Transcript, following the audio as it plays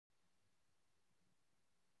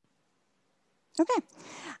Okay.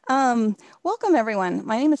 Welcome, everyone.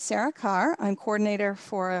 My name is Sarah Carr. I'm coordinator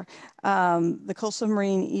for the Coastal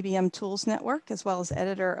Marine EBM Tools Network, as well as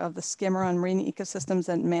editor of the Skimmer on Marine Ecosystems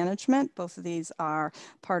and Management. Both of these are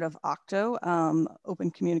part of OCTO, Open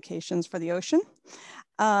Communications for the Ocean.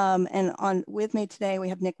 And with me today, we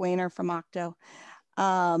have Nick Weiner from OCTO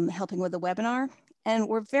helping with the webinar. And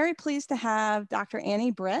we're very pleased to have Dr.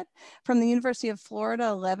 Annie Brett from the University of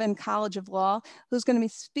Florida Levin College of Law, who's going to be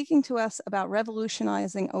speaking to us about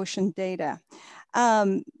revolutionizing ocean data.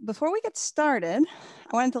 Before we get started,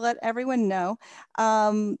 I wanted to let everyone know.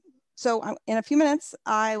 So in a few minutes,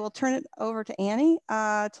 I will turn it over to Annie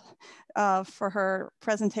for her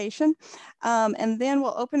presentation. And then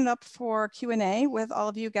we'll open it up for Q&A with all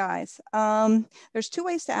of you guys. There's two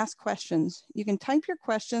ways to ask questions. You can type your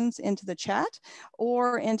questions into the chat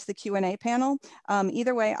or into the Q&A panel.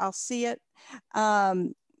 Either way, I'll see it.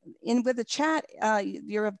 With the chat,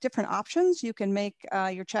 you have different options. You can make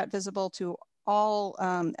your chat visible to all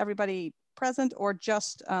everybody present or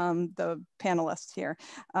just the panelists here,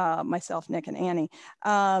 myself, Nick, and Annie.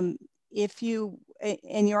 And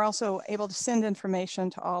you're also able to send information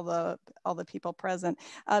to all the people present.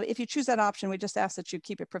 If you choose that option, we just ask that you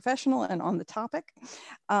keep it professional and on the topic.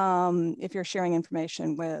 If you're sharing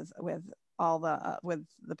information with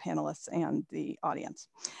the panelists and the audience.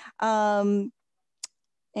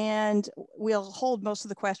 And we'll hold most of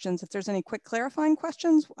the questions. If there's any quick clarifying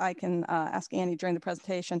questions, I can ask Annie during the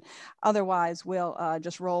presentation. Otherwise, we'll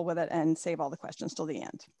just roll with it and save all the questions till the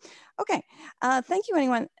end. Okay, thank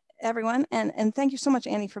you everyone, and thank you so much,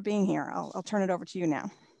 Annie, for being here. I'll turn it over to you now.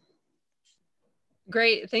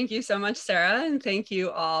 Great. Thank you so much, Sarah. And thank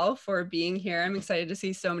you all for being here. I'm excited to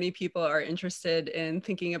see so many people are interested in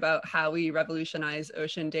thinking about how we revolutionize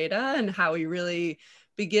ocean data and how we really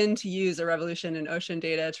begin to use a revolution in ocean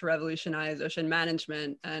data to revolutionize ocean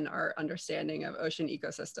management and our understanding of ocean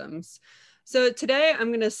ecosystems. So today I'm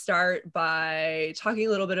going to start by talking a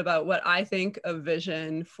little bit about what I think a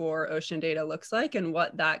vision for ocean data looks like and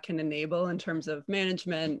what that can enable in terms of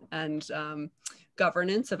management and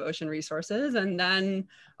governance of ocean resources. And then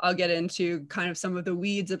I'll get into kind of some of the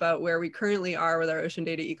weeds about where we currently are with our ocean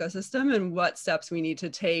data ecosystem and what steps we need to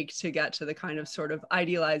take to get to the kind of sort of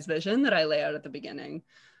idealized vision that I lay out at the beginning.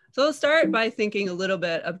 So I'll start by thinking a little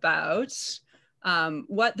bit about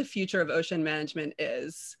what the future of ocean management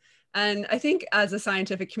is. And I think as a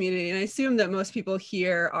scientific community, and I assume that most people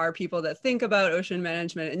here are people that think about ocean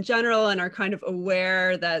management in general and are kind of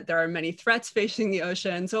aware that there are many threats facing the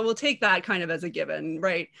ocean. So we'll take that kind of as a given,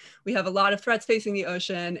 right? We have a lot of threats facing the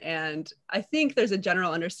ocean. And I think there's a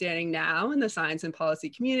general understanding now in the science and policy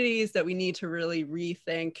communities that we need to really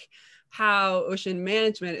rethink how ocean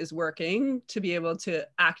management is working to be able to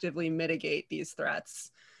actively mitigate these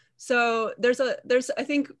threats. So there's I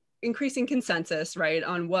think, increasing consensus, right,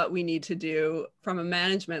 on what we need to do from a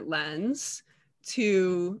management lens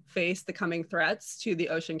to face the coming threats to the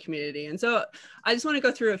ocean community. And so I just want to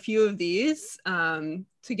go through a few of these to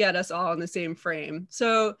get us all in the same frame.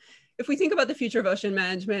 So if we think about the future of ocean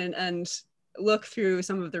management and look through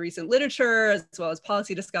some of the recent literature, as well as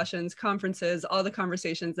policy discussions, conferences, all the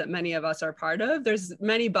conversations that many of us are part of, there's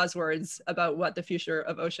many buzzwords about what the future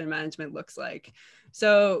of ocean management looks like.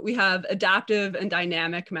 So we have adaptive and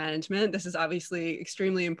dynamic management. This is obviously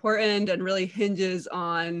extremely important and really hinges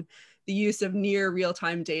on the use of near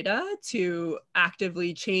real-time data to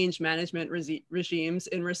actively change management regimes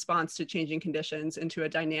in response to changing conditions into a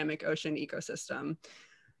dynamic ocean ecosystem.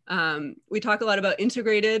 We talk a lot about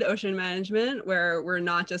integrated ocean management, where we're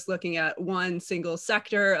not just looking at one single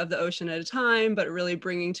sector of the ocean at a time, but really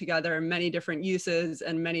bringing together many different uses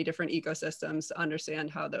and many different ecosystems to understand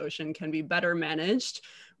how the ocean can be better managed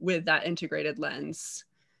with that integrated lens.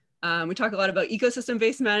 We talk a lot about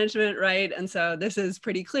ecosystem-based management, right? And so this is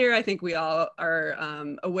pretty clear. I think we all are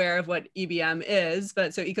aware of what EBM is,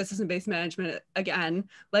 but so ecosystem-based management, again,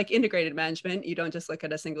 like integrated management, you don't just look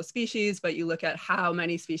at a single species, but you look at how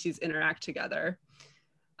many species interact together.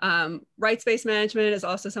 Rights-based management is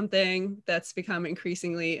also something that's become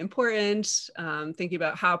increasingly important, thinking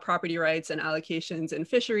about how property rights and allocations in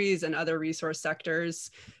fisheries and other resource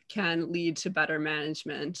sectors can lead to better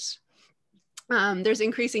management. There's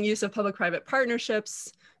increasing use of public-private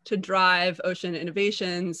partnerships to drive ocean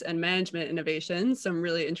innovations and management innovations. Some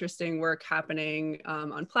really interesting work happening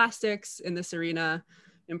on plastics in this arena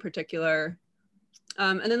in particular.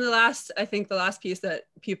 And then I think the last piece that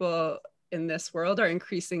people in this world are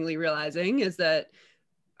increasingly realizing is that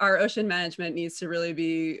our ocean management needs to really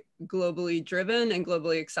be globally driven and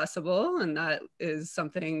globally accessible. And that is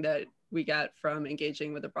something that we get from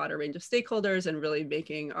engaging with a broader range of stakeholders and really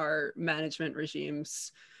making our management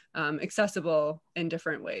regimes accessible in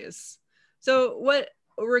different ways. So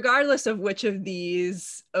regardless of which of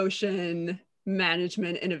these ocean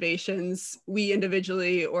management innovations we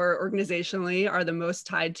individually or organizationally are the most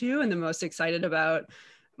tied to and the most excited about,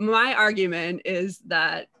 my argument is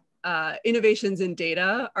that innovations in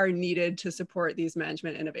data are needed to support these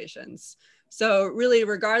management innovations. So really,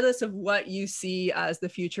 regardless of what you see as the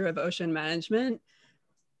future of ocean management,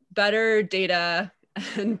 better data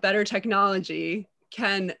and better technology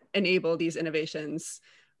can enable these innovations,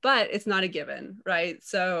 but it's not a given, right?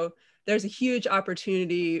 So there's a huge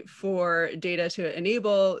opportunity for data to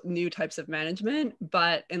enable new types of management,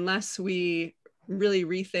 but unless we really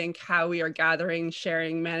rethink how we are gathering,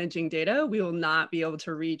 sharing, managing data, we will not be able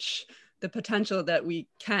to reach the potential that we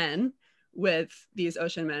can with these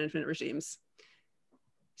ocean management regimes.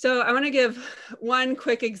 So I want to give one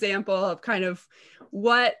quick example of kind of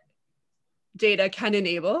what data can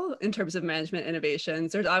enable in terms of management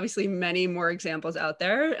innovations. There's obviously many more examples out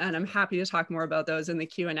there, and I'm happy to talk more about those in the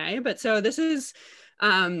Q&A. But so this is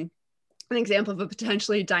an example of a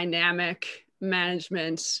potentially dynamic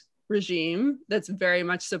management regime that's very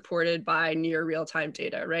much supported by near real-time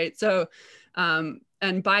data, right? So,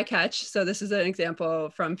 and bycatch, so this is an example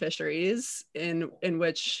from fisheries in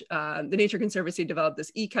which the Nature Conservancy developed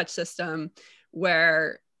this e-catch system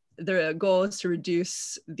where the goal is to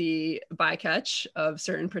reduce the bycatch of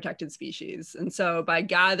certain protected species. And so by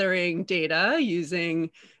gathering data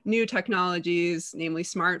using new technologies, namely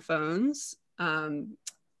smartphones,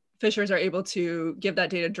 fishers are able to give that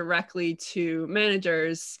data directly to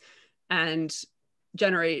managers and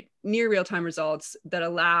generate near real-time results that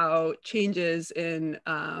allow changes in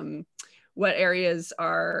what areas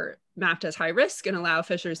are mapped as high risk and allow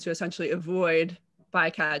fishers to essentially avoid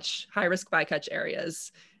bycatch, high-risk bycatch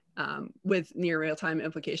areas with near real-time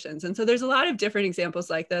implications. And so there's a lot of different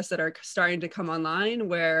examples like this that are starting to come online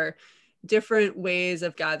where different ways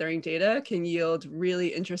of gathering data can yield really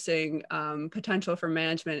interesting potential for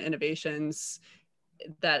management innovations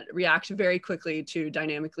that react very quickly to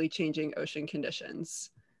dynamically changing ocean conditions.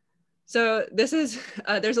 So this is,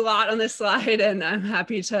 there's a lot on this slide, and I'm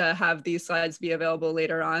happy to have these slides be available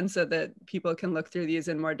later on so that people can look through these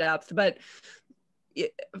in more depth. But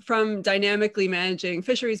from dynamically managing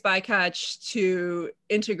fisheries bycatch to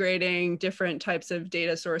integrating different types of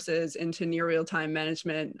data sources into near real-time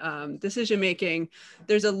management decision-making,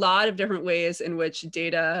 there's a lot of different ways in which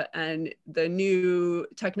data and the new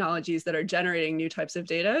technologies that are generating new types of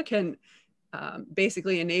data can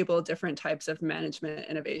basically enable different types of management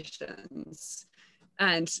innovations.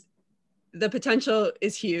 And the potential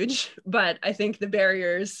is huge, but I think the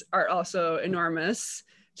barriers are also enormous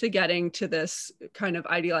to getting to this kind of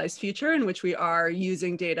idealized future in which we are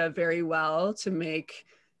using data very well to make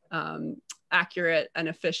accurate and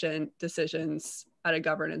efficient decisions at a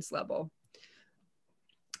governance level.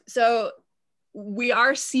 So we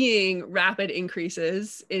are seeing rapid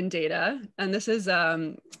increases in data, and this is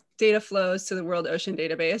data flows to the World Ocean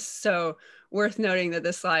Database. So worth noting that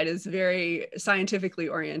this slide is very scientifically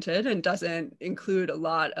oriented and doesn't include a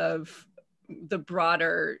lot of the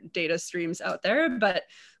broader data streams out there, but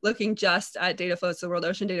looking just at data flows to the World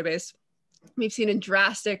Ocean Database, we've seen a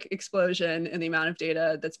drastic explosion in the amount of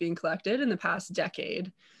data that's being collected in the past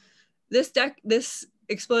decade. This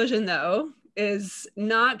explosion, though, is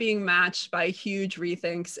not being matched by huge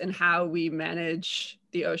rethinks in how we manage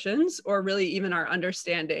the oceans or really even our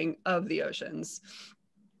understanding of the oceans.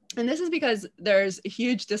 And this is because there's a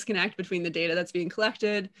huge disconnect between the data that's being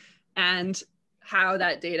collected and how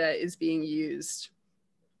that data is being used.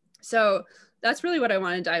 So that's really what I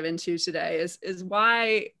want to dive into today is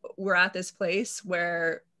why we're at this place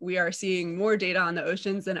where we are seeing more data on the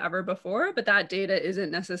oceans than ever before, but that data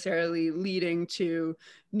isn't necessarily leading to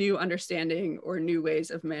new understanding or new ways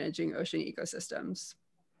of managing ocean ecosystems.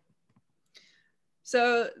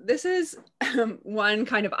 So this is one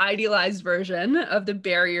kind of idealized version of the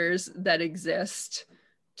barriers that exist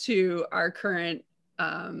to our current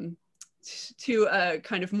to a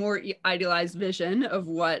kind of more idealized vision of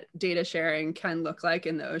what data sharing can look like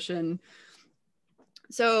in the ocean.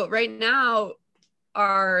 So right now,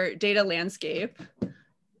 our data landscape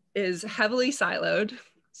is heavily siloed.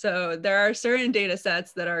 So there are certain data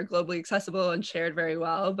sets that are globally accessible and shared very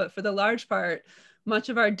well, but for the large part, much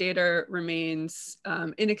of our data remains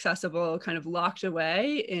inaccessible, kind of locked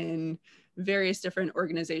away in various different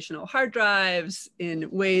organizational hard drives in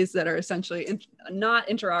ways that are essentially not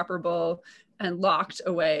interoperable and locked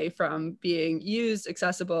away from being used,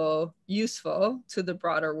 accessible, useful to the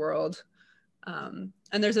broader world. And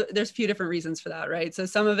there's a few different reasons for that, right? So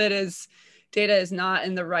some of it is data is not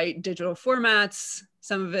in the right digital formats.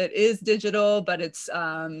 Some of it is digital, but it's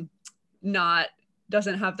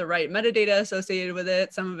doesn't have the right metadata associated with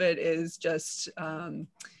it. Some of it is just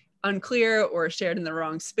unclear or shared in the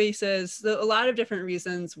wrong spaces. So a lot of different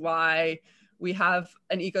reasons why we have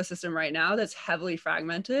an ecosystem right now that's heavily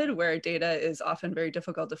fragmented, where data is often very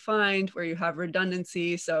difficult to find, where you have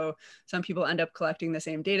redundancy. So some people end up collecting the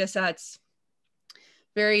same data sets.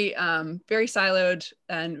 Very siloed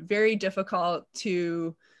and very difficult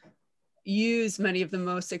to use many of the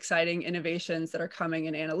most exciting innovations that are coming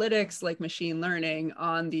in analytics, like machine learning,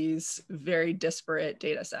 on these very disparate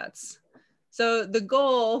data sets. So the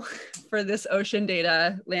goal for this ocean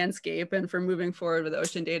data landscape and for moving forward with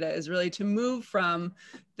ocean data is really to move from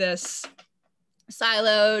this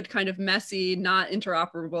siloed, kind of messy, not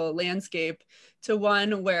interoperable landscape to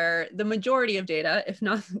one where the majority of data, if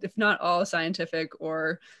not all scientific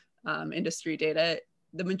or industry data,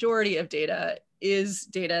 the majority of data is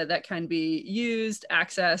data that can be used,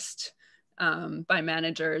 accessed by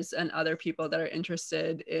managers and other people that are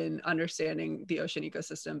interested in understanding the ocean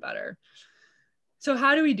ecosystem better. So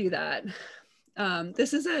how do we do that?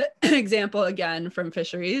 This is an example again from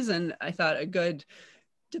fisheries, and I thought a good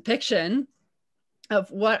depiction of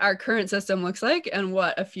what our current system looks like and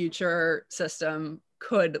what a future system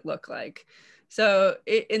could look like. So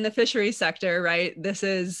in the fisheries sector, right, this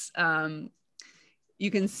is,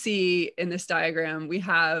 you can see in this diagram, we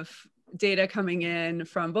have data coming in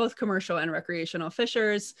from both commercial and recreational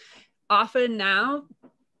fishers. Often now,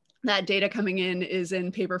 that data coming in is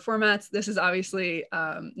in paper formats. This is obviously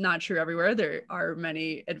not true everywhere. There are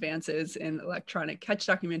many advances in electronic catch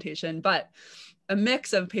documentation, but a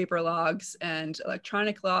mix of paper logs and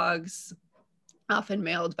electronic logs, often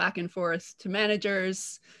mailed back and forth to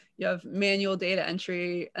managers. You have manual data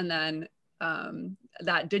entry, and then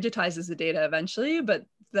that digitizes the data eventually, but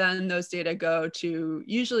then those data go to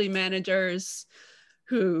usually managers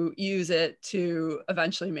who use it to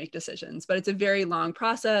eventually make decisions. But it's a very long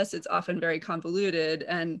process. It's often very convoluted,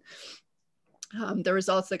 and the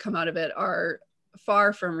results that come out of it are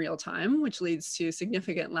far from real time, which leads to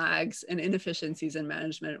significant lags and inefficiencies in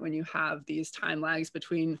management when you have these time lags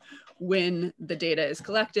between when the data is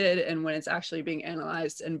collected and when it's actually being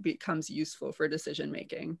analyzed and becomes useful for decision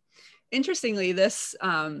making. Interestingly, this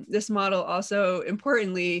model also,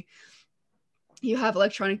 importantly, you have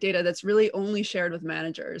electronic data that's really only shared with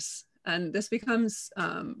managers. And this becomes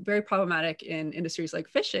very problematic in industries like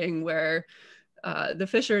fishing, where the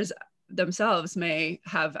fishers themselves may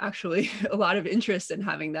have actually a lot of interest in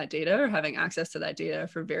having that data or having access to that data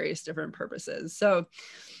for various different purposes. So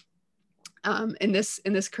in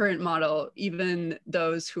this current model, even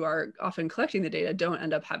those who are often collecting the data don't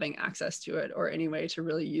end up having access to it or any way to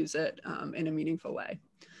really use it in a meaningful way.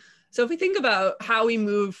 So if we think about how we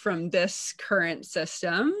move from this current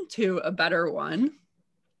system to a better one,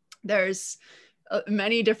 there's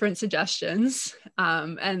many different suggestions.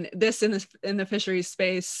 And this in the fisheries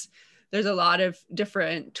space, there's a lot of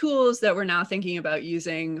different tools that we're now thinking about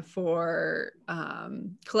using for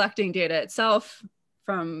collecting data itself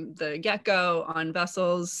from the get-go on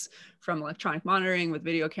vessels, from electronic monitoring with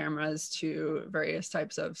video cameras to various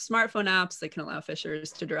types of smartphone apps that can allow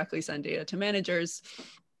fishers to directly send data to managers.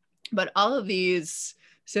 But all of these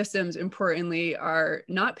systems, importantly, are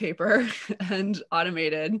not paper and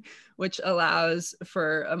automated, which allows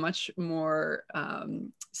for a much more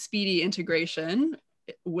speedy integration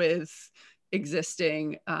with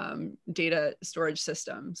existing data storage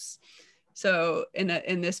systems. So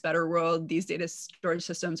in this better world, these data storage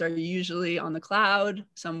systems are usually on the cloud,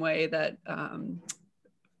 some way that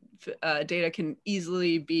data can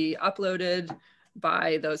easily be uploaded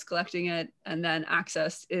by those collecting it and then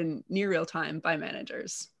accessed in near real time by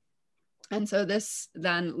managers. And so this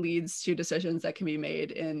then leads to decisions that can be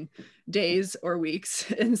made in days or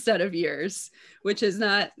weeks instead of years, which is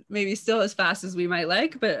not maybe still as fast as we might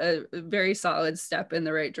like, but a very solid step in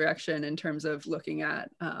the right direction in terms of looking at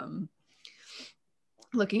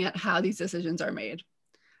how these decisions are made.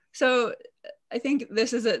 So I think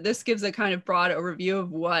this gives a kind of broad overview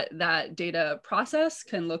of what that data process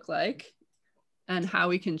can look like and how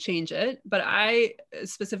we can change it. But I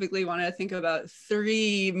specifically want to think about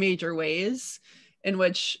three major ways in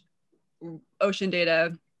which ocean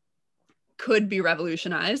data could be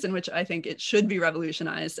revolutionized, in which I think it should be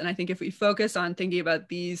revolutionized. And I think if we focus on thinking about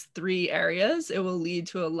these three areas, it will lead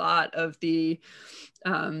to a lot of the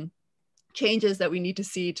changes that we need to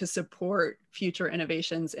see to support future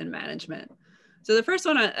innovations in management. So the first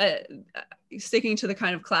one, sticking to the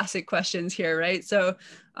kind of classic questions here, right? So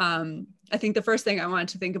I think the first thing I wanted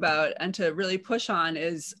to think about and to really push on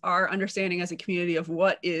is our understanding as a community of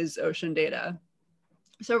what is ocean data.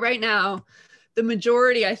 So right now, the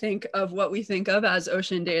majority, I think, of what we think of as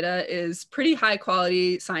ocean data is pretty high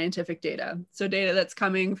quality scientific data. So data that's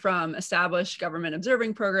coming from established government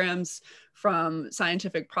observing programs, from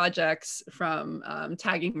scientific projects, from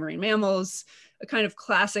tagging marine mammals, a kind of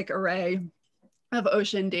classic array of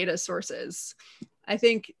ocean data sources. I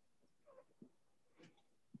think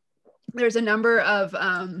there's a number of,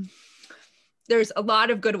 there's a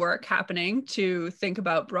lot of good work happening to think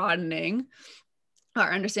about broadening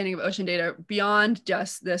our understanding of ocean data beyond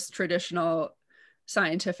just this traditional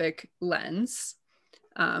scientific lens.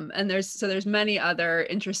 And there's many other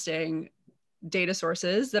interesting data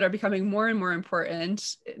sources that are becoming more and more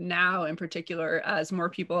important now, in particular, as more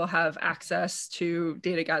people have access to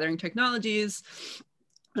data gathering technologies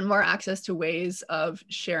and more access to ways of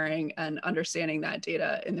sharing and understanding that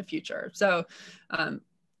data in the future. So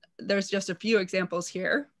there's just a few examples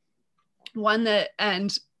here. One that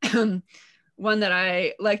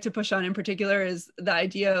I like to push on in particular is the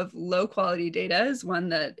idea of low quality data is one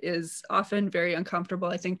that is often very uncomfortable,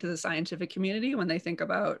 I think, to the scientific community when they think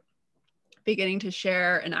about beginning to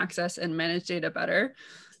share and access and manage data better,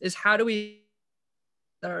 is how do we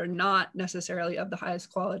that are not necessarily of the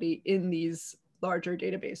highest quality in these larger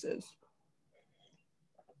databases.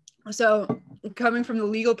 So coming from the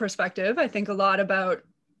legal perspective, I think a lot about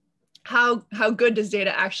how good does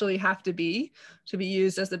data actually have to be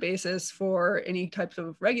used as the basis for any types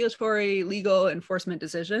of regulatory, legal, enforcement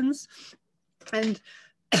decisions. And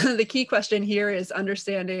the key question here is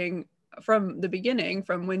understanding from the beginning,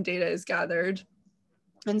 from when data is gathered,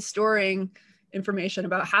 and storing information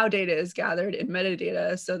about how data is gathered in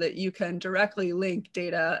metadata so that you can directly link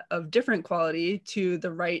data of different quality to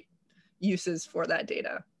the right uses for that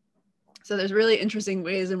data. So there's really interesting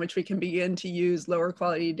ways in which we can begin to use lower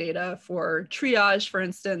quality data for triage, for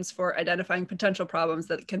instance, for identifying potential problems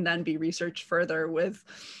that can then be researched further with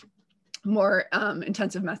more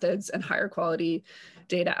intensive methods and higher quality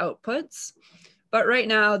data outputs. But right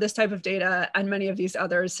now, this type of data and many of these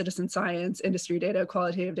others, citizen science, industry data,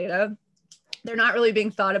 qualitative data, they're not really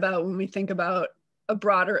being thought about when we think about a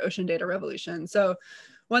broader ocean data revolution. So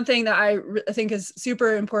one thing that I think is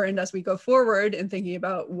super important as we go forward in thinking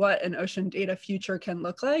about what an ocean data future can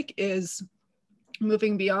look like is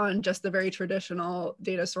moving beyond just the very traditional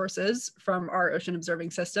data sources from our ocean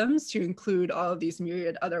observing systems to include all of these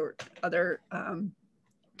myriad other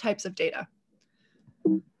types of data.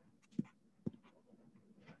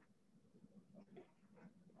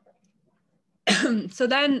 So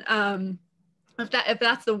then if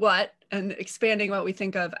that's the what and expanding what we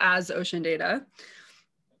think of as ocean data,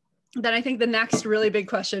 then I think the next really big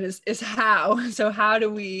question is how. So how do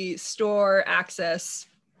we store, access,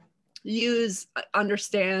 use,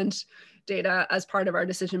 understand data as part of our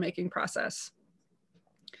decision-making process?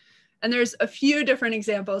 And there's a few different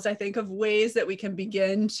examples, I think, of ways that we can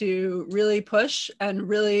begin to really push and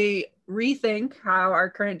really rethink how our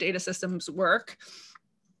current data systems work,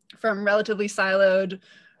 from relatively siloed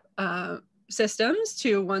systems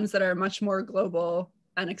to ones that are much more global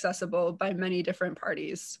and accessible by many different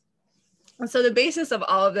parties. So the basis of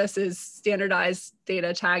all of this is standardized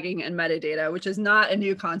data tagging and metadata, which is not a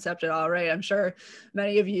new concept at all, right? I'm sure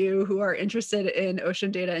many of you who are interested in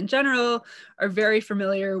ocean data in general are very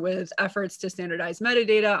familiar with efforts to standardize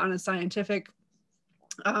metadata on a scientific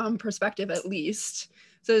perspective, at least.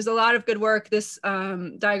 So there's a lot of good work. This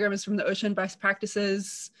diagram is from the Ocean Best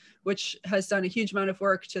Practices, which has done a huge amount of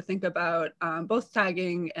work to think about both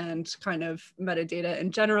tagging and kind of metadata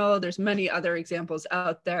in general. There's many other examples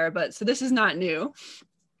out there, but so this is not new,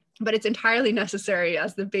 but it's entirely necessary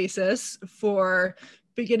as the basis for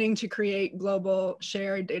beginning to create global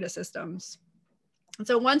shared data systems. And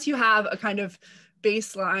so once you have a kind of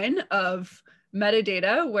baseline of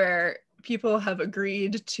metadata where people have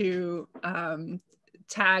agreed to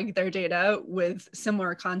tag their data with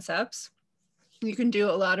similar concepts, you can do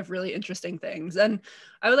a lot of really interesting things. And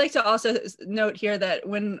I would like to also note here that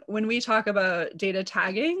when we talk about data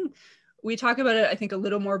tagging, we talk about it, I think, a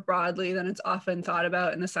little more broadly than it's often thought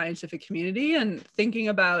about in the scientific community. And thinking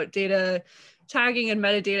about data tagging and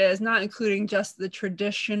metadata is not including just the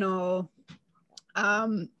traditional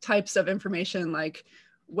types of information like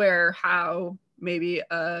where, how, maybe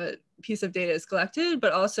a piece of data is collected,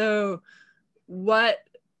 but also what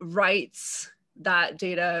rights that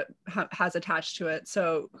data has attached to it.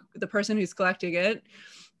 So the person who's collecting it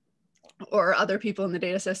or other people in the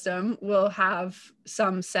data system will have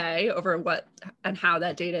some say over what and how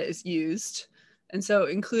that data is used. And so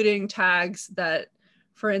including tags that,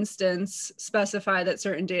 for instance, specify that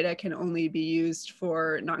certain data can only be used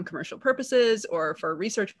for non-commercial purposes or for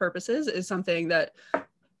research purposes is something that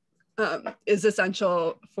is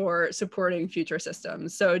essential for supporting future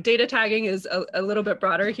systems. So data tagging is a little bit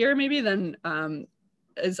broader here maybe than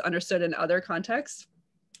is understood in other contexts,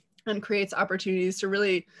 and creates opportunities to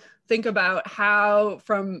really think about how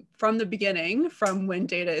from the beginning, from when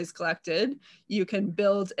data is collected, you can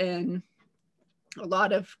build in a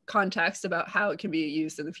lot of context about how it can be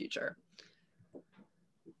used in the future.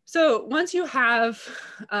 So once you have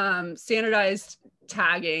standardized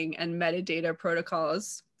tagging and metadata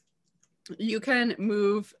protocols, you can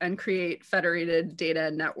move and create federated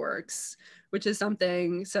data networks, which is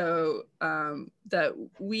something that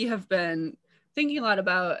we have been thinking a lot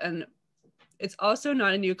about. And it's also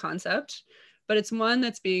not a new concept, but it's one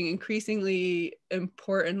that's being increasingly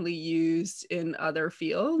importantly used in other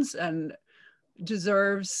fields and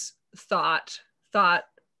deserves thought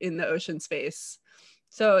in the ocean space.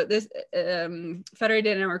 So this federated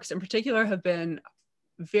data networks in particular have been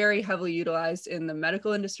very heavily utilized in the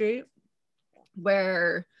medical industry,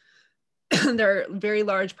 where there are very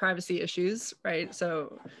large privacy issues, right?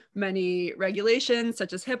 So many regulations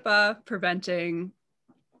such as HIPAA preventing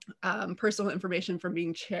personal information from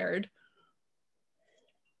being shared.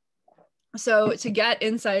 So to get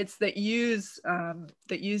insights that use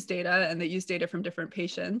data and that use data from different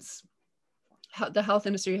patients, the health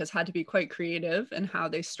industry has had to be quite creative in how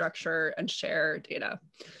they structure and share data.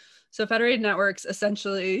 So federated networks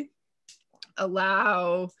essentially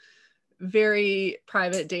allow very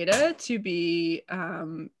private data to be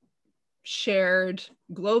shared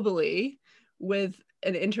globally with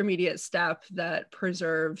an intermediate step that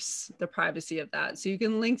preserves the privacy of that. So you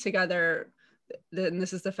can link together, and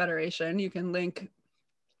this is the federation, you can link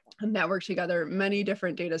a network together many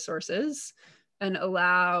different data sources and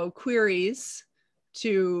allow queries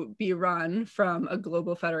to be run from a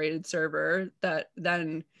global federated server that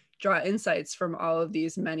then draw insights from all of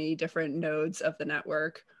these many different nodes of the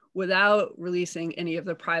network without releasing any of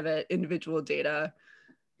the private individual data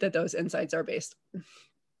that those insights are based on.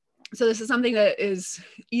 So this is something that is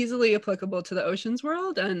easily applicable to the oceans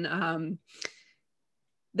world. And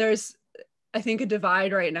there's, I think, a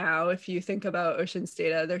divide right now. If you think about oceans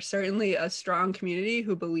data, there's certainly a strong community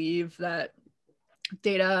who believe that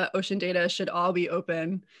ocean data should all be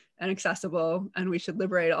open and accessible, and we should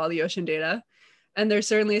liberate all the ocean data. And there's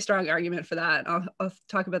certainly a strong argument for that. I'll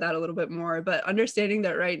talk about that a little bit more, but understanding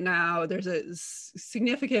that right now there's a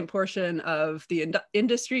significant portion of the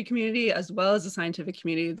industry community as well as the scientific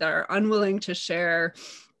community that are unwilling to share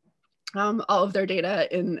all of their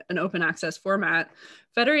data in an open access format.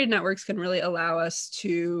 Federated networks can really allow us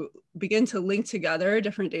to begin to link together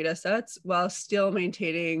different data sets while still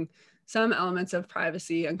maintaining some elements of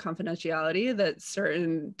privacy and confidentiality that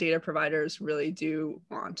certain data providers really do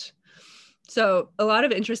want. So a lot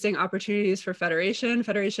of interesting opportunities for federation.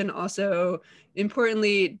 Federation also,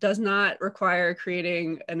 importantly, does not require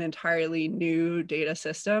creating an entirely new data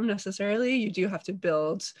system necessarily. You do have to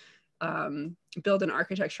build an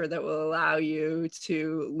architecture that will allow you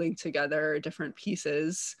to link together different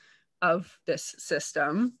pieces of this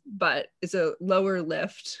system, but it's a lower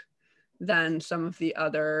lift than some of the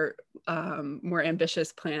other more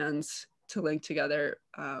ambitious plans to link together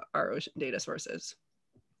our ocean data sources.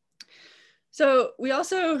 So we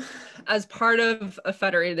also, as part of a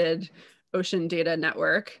federated ocean data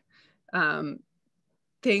network,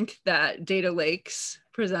 think that data lakes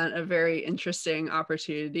present a very interesting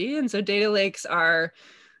opportunity. And so data lakes are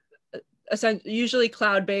usually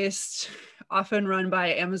cloud-based, often run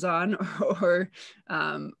by Amazon or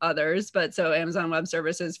others. But so Amazon Web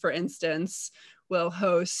Services, for instance, will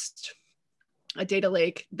host a data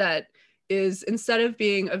lake that is, instead of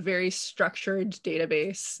being a very structured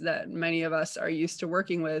database that many of us are used to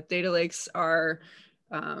working with, data lakes are,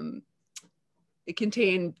 it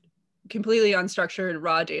contain completely unstructured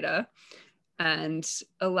raw data and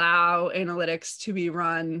allow analytics to be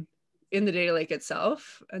run in the data lake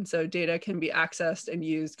itself. And so data can be accessed and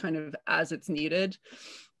used kind of as it's needed,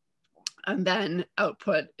 and then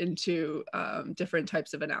output into different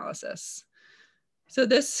types of analysis. So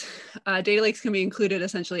this data lakes can be included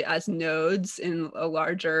essentially as nodes in a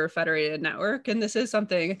larger federated network. And this is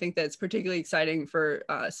something I think that's particularly exciting for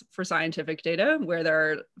scientific data, where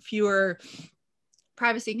there are fewer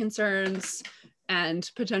privacy concerns and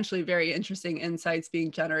potentially very interesting insights being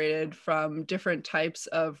generated from different types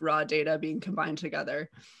of raw data being combined together.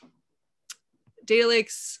 Data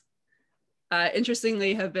lakes,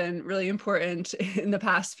 interestingly, have been really important in the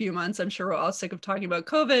past few months. I'm sure we're all sick of talking about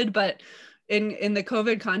COVID, but in the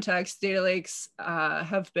COVID context, data lakes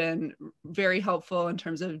have been very helpful in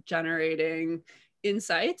terms of generating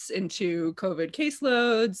insights into COVID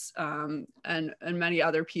caseloads and many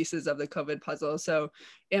other pieces of the COVID puzzle. So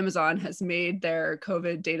Amazon has made their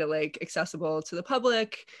COVID data lake accessible to the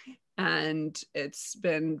public, and it's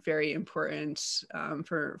been very important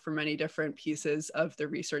for many different pieces of the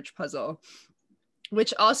research puzzle,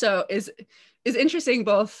 which also is interesting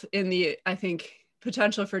both in the, I think,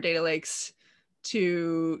 potential for data lakes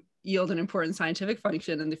to yield an important scientific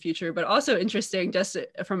function in the future, but also interesting just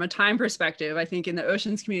from a time perspective. I think in the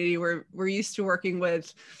oceans community, we're used to working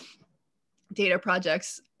with data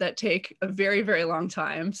projects that take a very, very long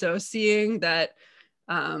time. So seeing that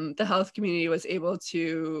the health community was able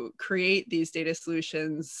to create these data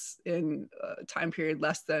solutions in a time period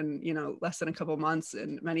less than a couple months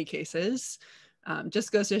in many cases,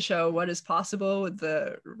 just goes to show what is possible with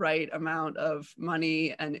the right amount of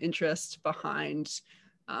money and interest behind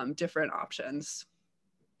different options.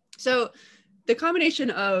 So the combination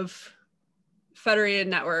of federated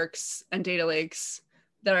networks and data lakes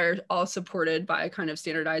that are all supported by kind of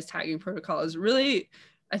standardized tagging protocols really,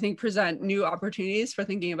 I think, present new opportunities for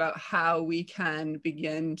thinking about how we can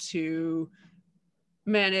begin to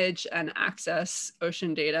manage and access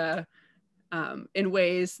ocean data in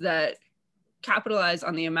ways that capitalize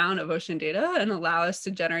on the amount of ocean data and allow us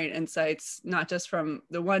to generate insights, not just from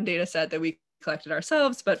the one data set that we collected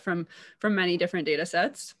ourselves, but from many different data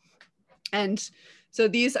sets. And so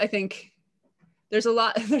these, I think, there's a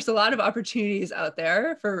lot of opportunities out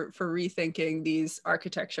there for rethinking these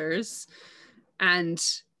architectures. And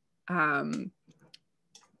a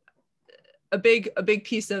big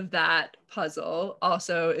piece of that puzzle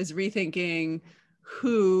also is rethinking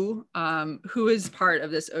who is part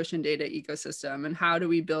of this ocean data ecosystem and how do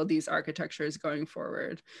we build these architectures going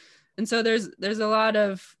forward. And so there's a lot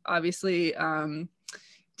of, obviously,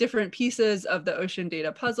 different pieces of the ocean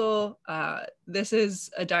data puzzle. This is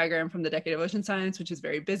a diagram from the Decade of Ocean Science, which is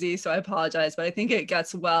very busy, so I apologize, but I think it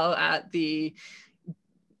gets well at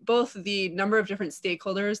both the number of different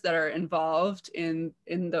stakeholders that are involved in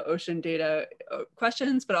the ocean data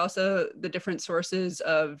questions, but also the different sources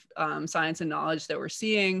of science and knowledge that we're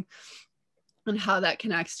seeing and how that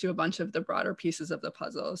connects to a bunch of the broader pieces of the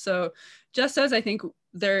puzzle. So just as I think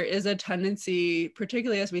there is a tendency,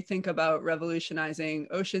 particularly as we think about revolutionizing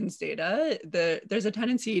oceans data, there's a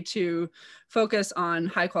tendency to focus on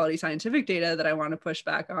high quality scientific data that I want to push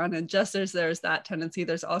back on. And just as there's that tendency,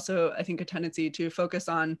 there's also, I think, a tendency to focus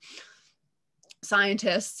on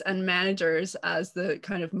scientists and managers as the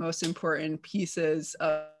kind of most important pieces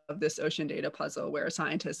of this ocean data puzzle, where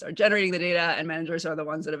scientists are generating the data and managers are the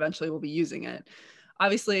ones that eventually will be using it.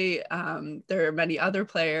 Obviously, there are many other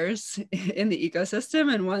players in the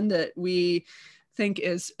ecosystem, and one that we think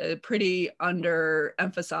is pretty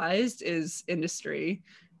underemphasized is industry.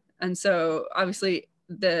 And so obviously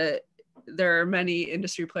there are many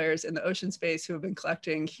industry players in the ocean space who have been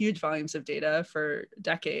collecting huge volumes of data for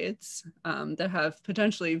decades that have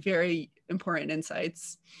potentially very important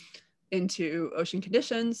insights into ocean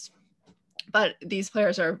conditions, but these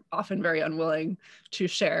players are often very unwilling to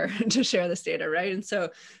share this data, right? And so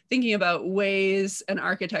thinking about ways and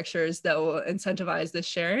architectures that will incentivize this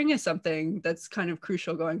sharing is something that's kind of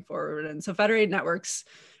crucial going forward. And so federated networks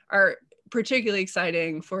are particularly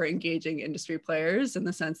exciting for engaging industry players in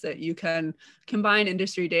the sense that you can combine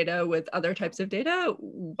industry data with other types of data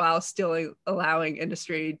while still allowing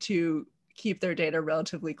industry to keep their data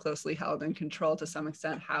relatively closely held and control to some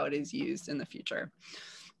extent how it is used in the future.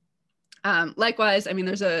 Likewise, I mean,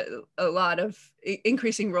 there's a lot of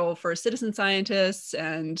increasing role for citizen scientists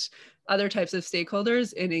and other types of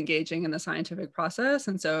stakeholders in engaging in the scientific process.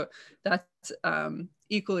 And so that's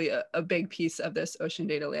equally a big piece of this ocean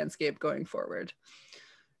data landscape going forward.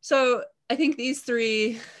 So I think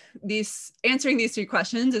answering these three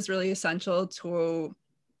questions is really essential to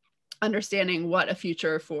understanding what a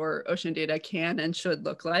future for ocean data can and should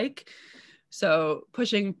look like. So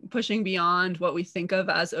pushing beyond what we think of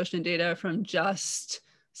as ocean data from just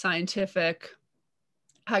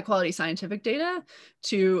high quality scientific data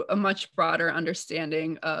to a much broader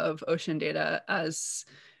understanding of ocean data as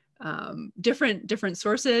different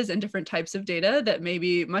sources and different types of data that may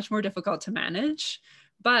be much more difficult to manage,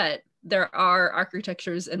 but there are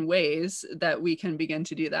architectures and ways that we can begin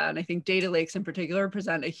to do that. And I think data lakes in particular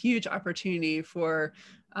present a huge opportunity for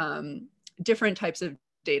different types of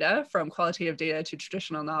data, from qualitative data to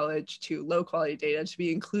traditional knowledge to low quality data, to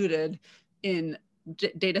be included in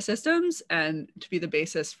data systems and to be the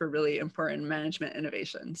basis for really important management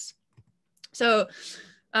innovations. So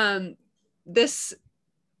a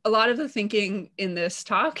lot of the thinking in this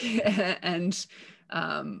talk and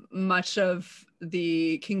much of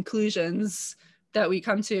the conclusions that we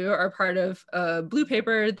come to are part of a blue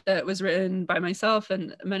paper that was written by myself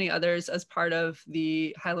and many others as part of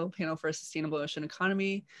the high-level panel for a sustainable ocean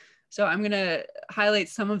economy. So I'm going to highlight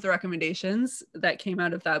some of the recommendations that came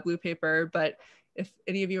out of that blue paper, but if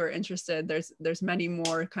any of you are interested, there's many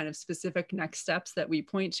more kind of specific next steps that we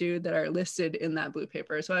point to that are listed in that blue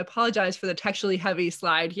paper. So I apologize for the textually heavy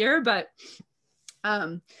slide here, but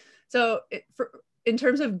in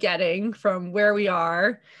terms of getting from where we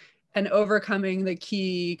are and overcoming the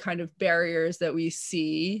key kind of barriers that we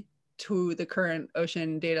see to the current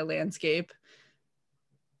ocean data landscape,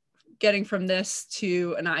 getting from this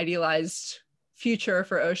to an idealized future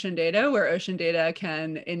for ocean data, where ocean data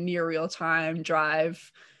can, in near real time,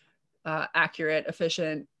 drive accurate,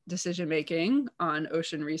 efficient decision-making on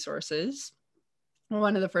ocean resources.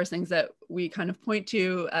 One of the first things that we kind of point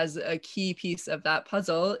to as a key piece of that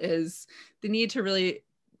puzzle is the need to really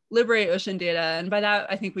liberate ocean data. And by that,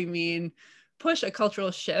 I think we mean push a cultural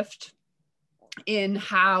shift in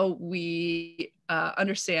how we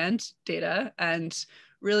understand data and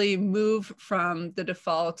really move from the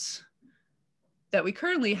default that we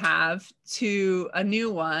currently have to a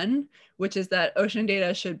new one, which is that ocean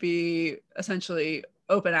data should be essentially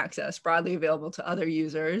open access, broadly available to other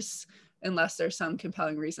users, unless there's some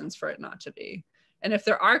compelling reasons for it not to be. And if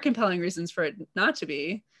there are compelling reasons for it not to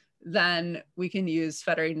be, then we can use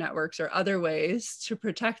federated networks or other ways to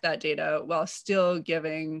protect that data while still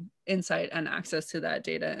giving insight and access to that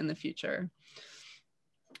data in the future.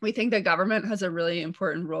 We think that government has a really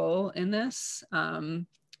important role in this.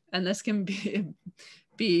 And this can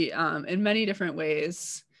be in many different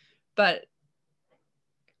ways, but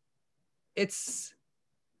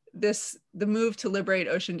the move to liberate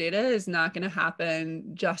ocean data is not going to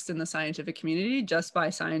happen just in the scientific community, just by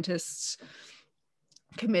scientists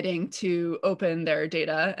committing to open their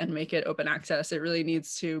data and make it open access. It really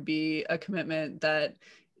needs to be a commitment that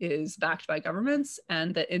is backed by governments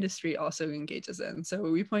and that industry also engages in. So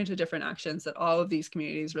we point to different actions that all of these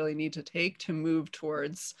communities really need to take to move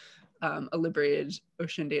towards a liberated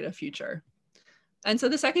ocean data future. And so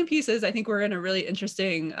the second piece is, I think we're in a really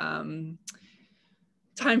interesting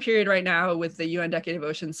time period right now with the UN Decade of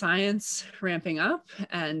Ocean Science ramping up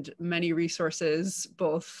and many resources,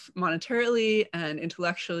 both monetarily and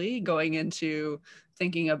intellectually, going into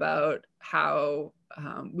thinking about how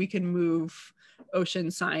we can move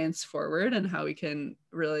ocean science forward and how we can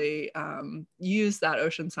really use that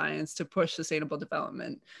ocean science to push sustainable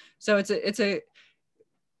development. So it's a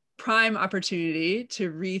prime opportunity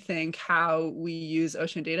to rethink how we use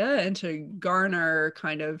ocean data and to garner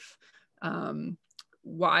kind of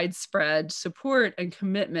widespread support and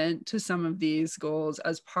commitment to some of these goals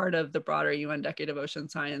as part of the broader UN Decade of Ocean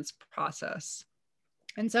Science process.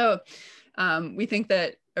 And so we think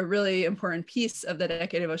that a really important piece of the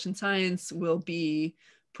Decade of Ocean Science will be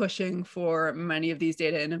pushing for many of these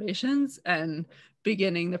data innovations and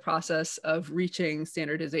beginning the process of reaching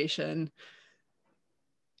standardization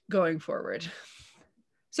going forward.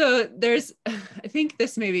 So there's, I think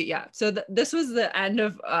this maybe, yeah. So this was the end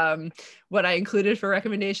of what I included for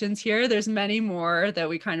recommendations here. There's many more that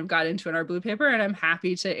we kind of got into in our blue paper, and I'm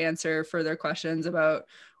happy to answer further questions about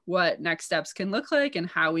what next steps can look like and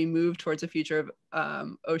how we move towards a future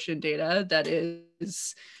of ocean data that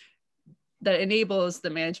enables the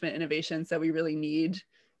management innovations that we really need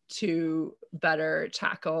to better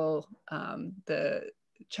tackle the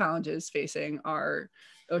challenges facing our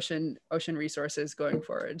ocean resources going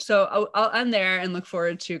forward. So I'll end there and look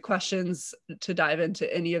forward to questions to dive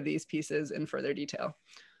into any of these pieces in further detail.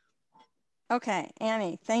 Okay,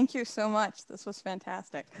 Annie, thank you so much. This was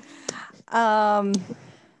fantastic.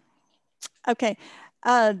 Okay,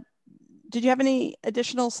 did you have any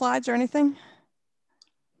additional slides or anything?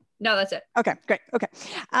 No, that's it. Okay, great. Okay.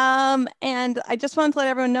 And I just wanted to let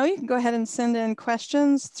everyone know you can go ahead and send in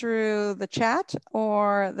questions through the chat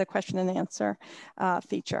or the question and answer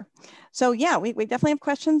feature. So yeah, we definitely have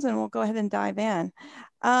questions and we'll go ahead and dive in.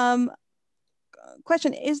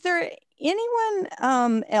 Question, is there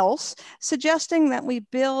anyone else suggesting that we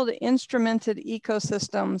build instrumented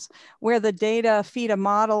ecosystems where the data feed a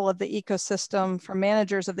model of the ecosystem for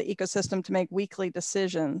managers of the ecosystem to make weekly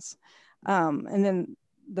decisions? And then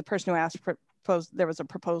the person who asked proposed, there was a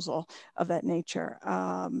proposal of that nature.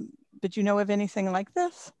 Did you know of anything like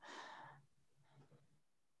this?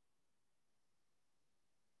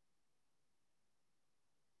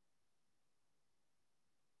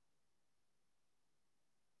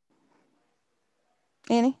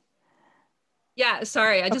 Annie? Yeah,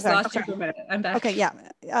 sorry, I just lost you for a minute. I'm back. Okay, yeah.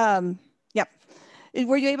 Yep.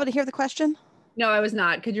 Were you able to hear the question? No, I was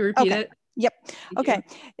not. Could you repeat it? Yep. Thank Okay. you.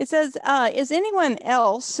 It says, is anyone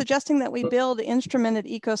else suggesting that we build instrumented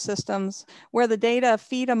ecosystems where the data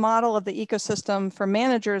feed a model of the ecosystem for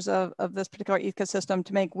managers of this particular ecosystem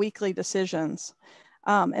to make weekly decisions?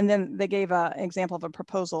 And then they gave an example of a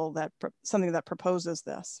proposal that something that proposes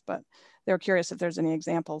this, but they're curious if there's any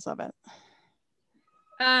examples of it.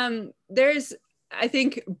 There's, I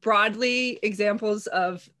think, broadly examples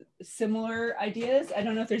of similar ideas. I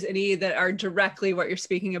don't know if there's any that are directly what you're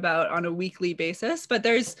speaking about on a weekly basis, but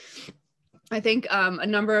there's, I think, a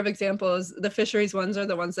number of examples. The fisheries ones are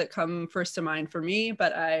the ones that come first to mind for me,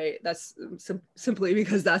 but that's simply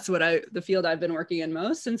because that's what the field I've been working in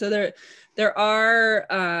most. And so there are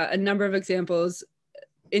a number of examples,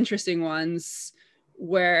 interesting ones,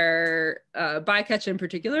 where bycatch in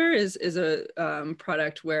particular is a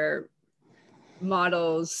product where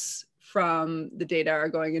models from the data are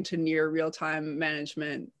going into near real-time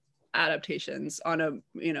management adaptations on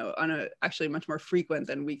a actually much more frequent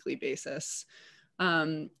than weekly basis.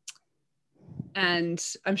 And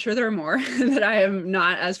I'm sure there are more that I am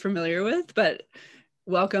not as familiar with, but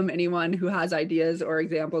welcome anyone who has ideas or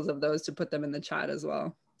examples of those to put them in the chat as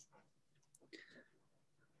well.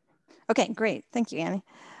 Okay, great. Thank you, Annie.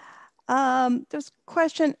 There's a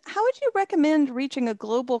question, how would you recommend reaching a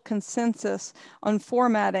global consensus on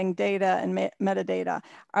formatting data and metadata?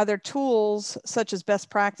 Are there tools such as best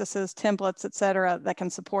practices, templates, et cetera, that can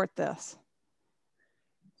support this?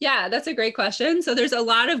 Yeah, that's a great question. So there's a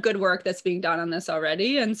lot of good work that's being done on this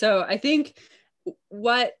already. And so I think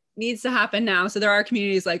what needs to happen now, so there are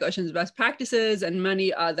communities like Ocean's Best Practices and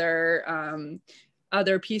many other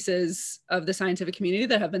pieces of the scientific community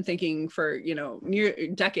that have been thinking for near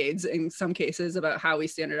decades in some cases about how we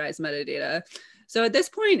standardize metadata. So at this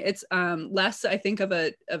point, it's less, I think, of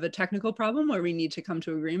a technical problem where we need to come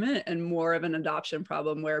to agreement, and more of an adoption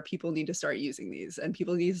problem where people need to start using these, and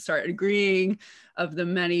people need to start agreeing of the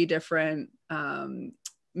many different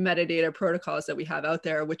metadata protocols that we have out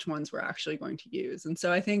there, which ones we're actually going to use. And so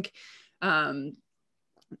I think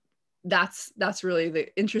that's really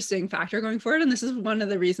the interesting factor going forward. And this is one of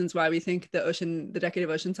the reasons why we think the Decade of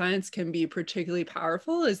Ocean Science can be particularly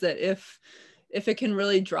powerful, is that if it can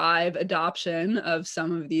really drive adoption of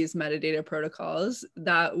some of these metadata protocols,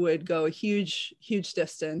 that would go a huge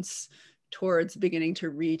distance towards beginning to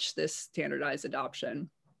reach this standardized adoption.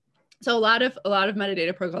 So a lot of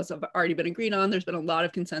metadata protocols have already been agreed on. There's been a lot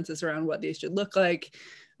of consensus around what these should look like.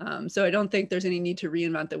 So I don't think there's any need to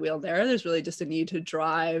reinvent the wheel there. There's really just a need to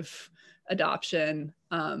drive adoption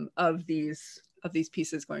of these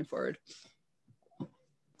pieces going forward.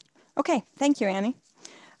 Okay, thank you, Annie.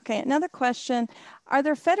 Okay, another question. Are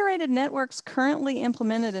there federated networks currently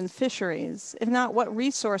implemented in fisheries? If not, what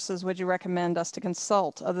resources would you recommend us to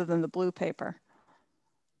consult other than the blue paper?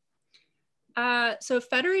 So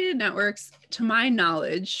federated networks, to my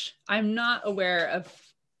knowledge, I'm not aware of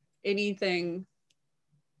anything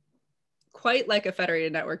quite like a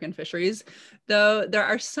federated network in fisheries, though there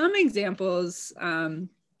are some examples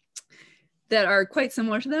that are quite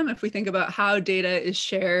similar to them if we think about how data is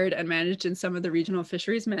shared and managed in some of the regional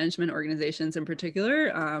fisheries management organizations in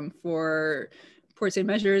particular, for port state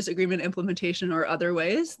measures, agreement implementation, or other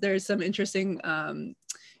ways. There's some interesting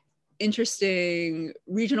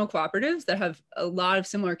regional cooperatives that have a lot of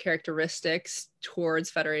similar characteristics towards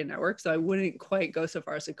federated networks. So I wouldn't quite go so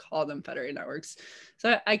far as to call them federated networks.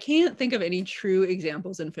 So I can't think of any true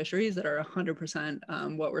examples in fisheries that are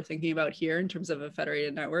 100% what we're thinking about here in terms of a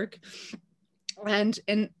federated network. And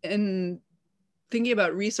in thinking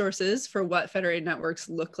about resources for what federated networks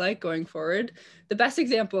look like going forward, the best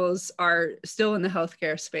examples are still in the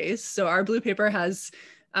healthcare space. So our blue paper has,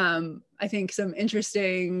 I think, some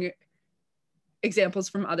interesting examples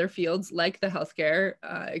from other fields like the healthcare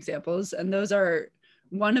examples, and those are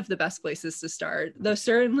one of the best places to start. Though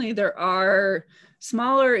certainly there are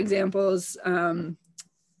smaller examples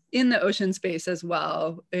in the ocean space as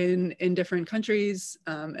well, in different countries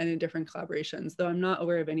and in different collaborations, though I'm not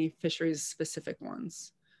aware of any fisheries specific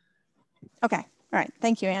ones. Okay, all right,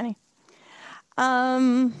 thank you, Annie.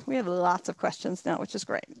 We have lots of questions now, which is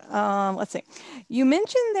great. Let's see. You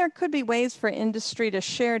mentioned there could be ways for industry to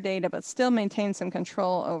share data, but still maintain some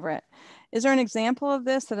control over it. Is there an example of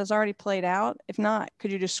this that has already played out? If not,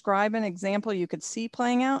 could you describe an example you could see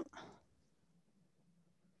playing out?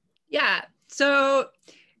 Yeah, so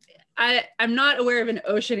I'm not aware of an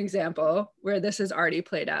ocean example where this has already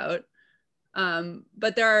played out,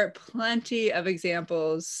 but there are plenty of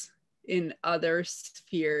examples in other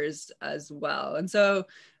spheres as well. And so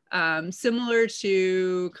similar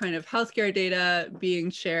to kind of healthcare data being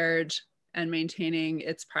shared and maintaining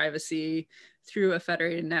its privacy through a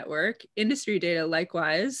federated network, industry data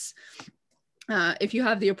likewise if you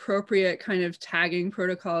have the appropriate kind of tagging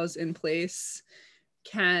protocols in place,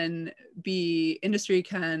 industry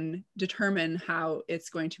can determine how it's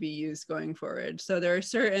going to be used going forward. So there are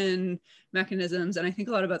certain mechanisms, and I think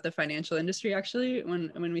a lot about the financial industry actually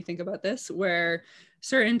when we think about this, where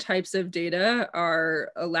certain types of data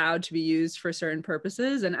are allowed to be used for certain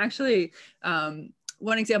purposes. And actually,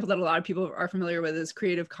 one example that a lot of people are familiar with is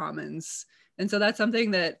Creative Commons. And so that's something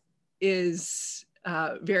that is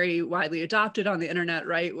very widely adopted on the internet,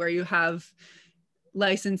 right? Where you have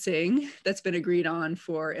licensing that's been agreed on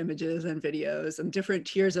for images and videos and different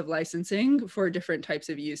tiers of licensing for different types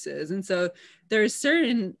of uses. And so there's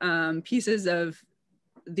certain pieces of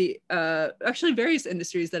the actually various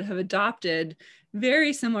industries that have adopted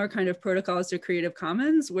very similar kind of protocols to Creative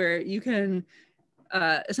Commons, where you can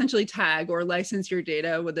essentially tag or license your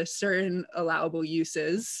data with a certain allowable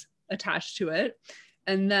uses attached to it.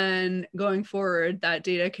 And then going forward, that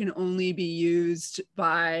data can only be used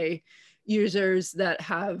by users that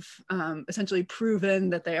have essentially proven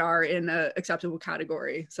that they are in an acceptable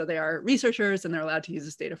category. So they are researchers and they're allowed to use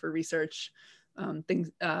this data for research,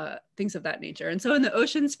 things of that nature. And so in the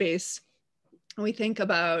ocean space, we think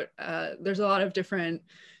about, there's a lot of different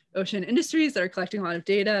ocean industries that are collecting a lot of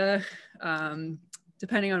data,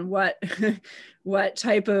 depending on what, what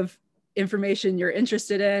type of information you're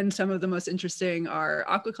interested in. Some of the most interesting are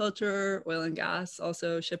aquaculture, oil and gas,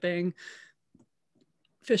 also shipping,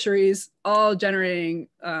 fisheries, all generating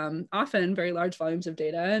often very large volumes of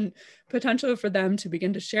data, and potential for them to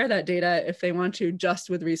begin to share that data if they want to, just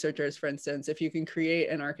with researchers, for instance. If you can create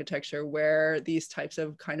an architecture where these types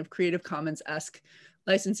of kind of Creative Commons-esque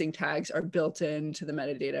licensing tags are built into the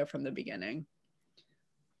metadata from the beginning.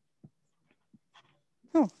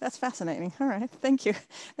 Oh, that's fascinating. All right, thank you.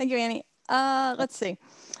 Thank you, Annie. Let's see.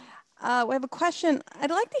 We have a question. I'd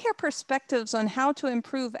like to hear perspectives on how to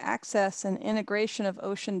improve access and integration of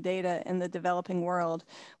ocean data in the developing world,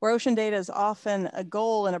 where ocean data is often a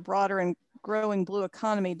goal in a broader and growing blue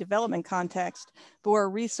economy development context, but where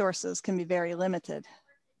resources can be very limited.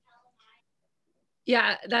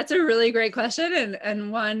 Yeah, that's a really great question,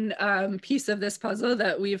 and one piece of this puzzle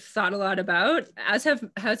that we've thought a lot about, as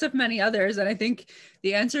have many others, and I think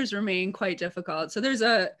the answers remain quite difficult. So there's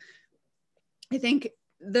I think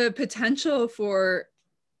the potential for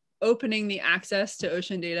opening the access to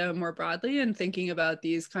ocean data more broadly and thinking about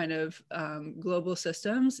these kind of global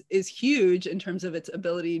systems is huge in terms of its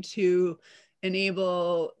ability to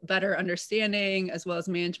enable better understanding as well as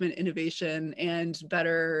management, innovation, and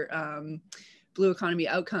better blue economy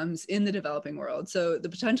outcomes in the developing world. So the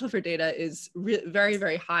potential for data is very,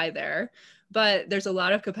 very high there, but there's a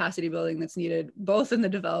lot of capacity building that's needed both in the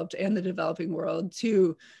developed and the developing world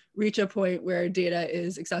to reach a point where data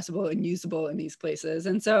is accessible and usable in these places.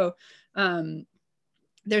 And so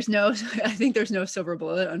there's no, I think there's no silver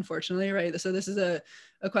bullet, unfortunately, right? So this is a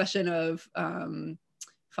question of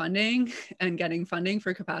funding and getting funding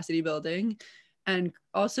for capacity building, and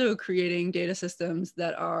also creating data systems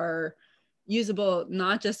that are usable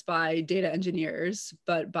not just by data engineers,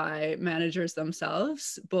 but by managers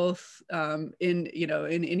themselves, both in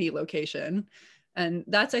any location. And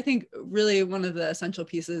that's, I think, really one of the essential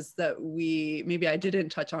pieces that maybe I didn't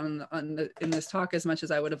touch on in this talk as much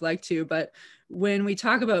as I would have liked to. But when we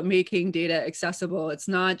talk about making data accessible, it's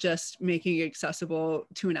not just making it accessible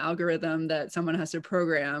to an algorithm that someone has to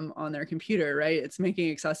program on their computer, right? It's making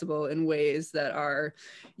it accessible in ways that are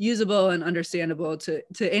usable and understandable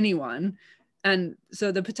to anyone. And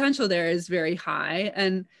so the potential there is very high.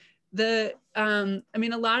 And I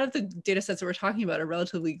mean, a lot of the data sets that we're talking about are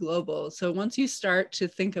relatively global. So once you start to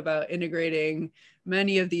think about integrating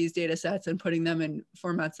many of these data sets and putting them in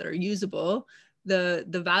formats that are usable, the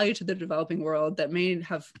value to the developing world that may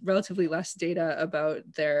have relatively less data about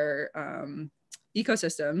their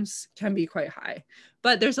ecosystems can be quite high.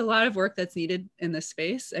 But there's a lot of work that's needed in this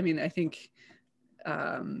space. I mean, I think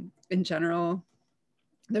in general,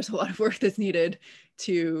 there's a lot of work that's needed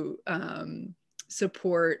to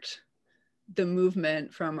support the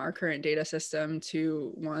movement from our current data system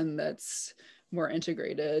to one that's more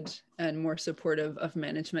integrated and more supportive of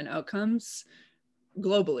management outcomes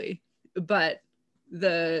globally. But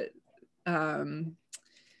the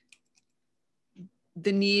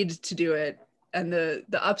need to do it and the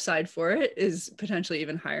upside for it is potentially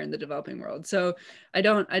even higher in the developing world. So I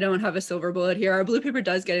don't have a silver bullet here. Our blue paper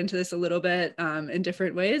does get into this a little bit in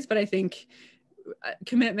different ways, but I think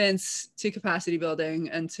commitments to capacity building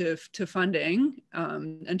and to funding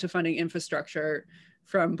and to funding infrastructure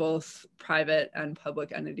from both private and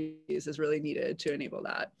public entities is really needed to enable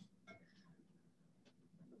that.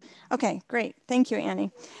 Okay, great. Thank you,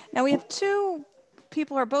 Annie. Now we have two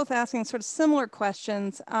people are both asking sort of similar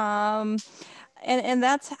questions. And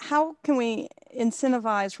that's how can we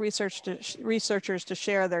incentivize researchers to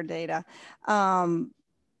share their data?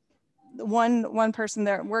 One person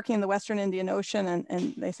there working in the Western Indian Ocean,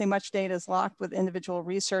 and they say much data is locked with individual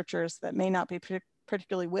researchers that may not be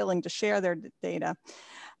particularly willing to share their data.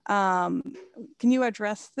 Can you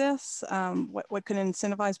address this? What can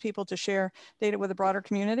incentivize people to share data with a broader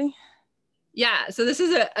community? Yeah, so this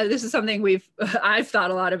is something I've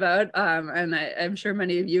thought a lot about, and I'm sure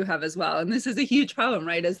many of you have as well. And this is a huge problem,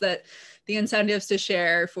 right? Is that the incentives to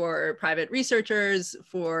share for private researchers,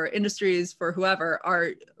 for industries, for whoever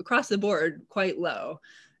are across the board quite low.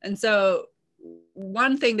 And so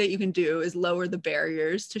one thing that you can do is lower the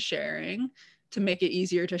barriers to sharing to make it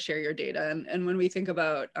easier to share your data. And when we think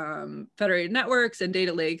about federated networks and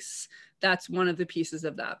data lakes, that's one of the pieces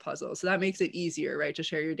of that puzzle. So that makes it easier, right, to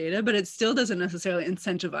share your data, but it still doesn't necessarily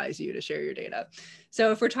incentivize you to share your data.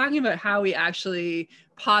 So if we're talking about how we actually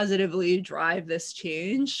positively drive this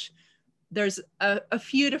change, there's a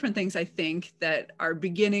few different things I think that are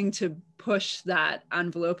beginning to push that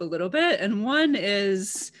envelope a little bit. And one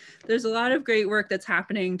is there's a lot of great work that's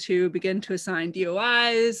happening to begin to assign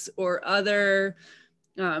DOIs or other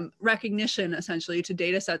recognition essentially to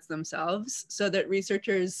data sets themselves, so that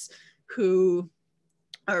researchers who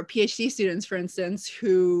are PhD students, for instance,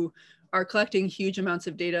 who are collecting huge amounts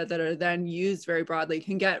of data that are then used very broadly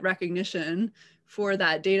can get recognition for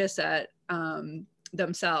that data set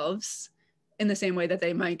themselves in the same way that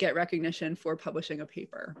they might get recognition for publishing a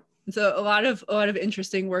paper. And so a lot of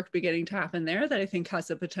interesting work beginning to happen there that I think has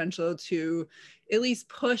the potential to at least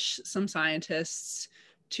push some scientists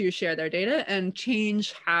to share their data and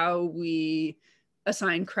change how we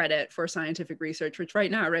assign credit for scientific research, which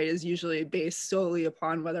right now, right, is usually based solely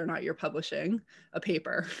upon whether or not you're publishing a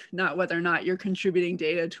paper, not whether or not you're contributing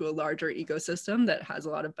data to a larger ecosystem that has a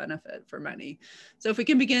lot of benefit for many. So if we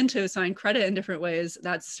can begin to assign credit in different ways,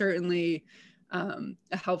 that's certainly a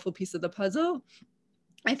helpful piece of the puzzle.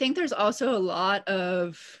 I think there's also a lot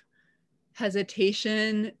of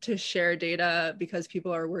hesitation to share data because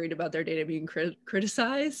people are worried about their data being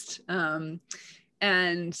criticized. And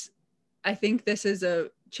I think this is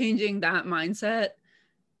changing that mindset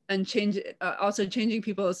and also changing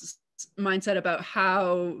people's mindset about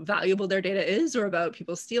how valuable their data is, or about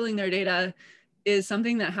people stealing their data, is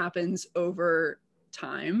something that happens over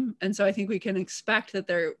time. And so I think we can expect that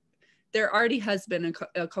there already has been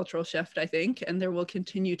a cultural shift, I think, and there will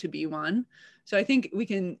continue to be one. So I think we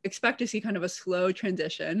can expect to see kind of a slow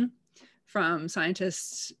transition from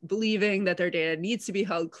scientists believing that their data needs to be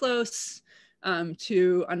held close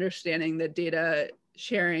to understanding that data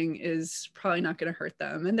sharing is probably not going to hurt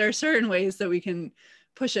them. And there are certain ways that we can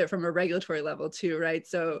push it from a regulatory level too, right?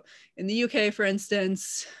 So in the UK, for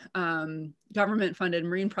instance, government-funded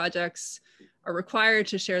marine projects are required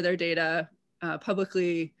to share their data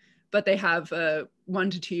publicly, but they have a 1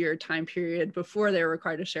 to 2 year time period before they're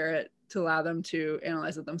required to share it to allow them to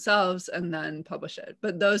analyze it themselves and then publish it.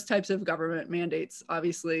 But those types of government mandates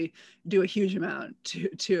obviously do a huge amount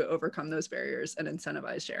to overcome those barriers and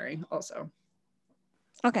incentivize sharing also.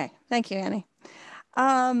 Okay, thank you, Annie.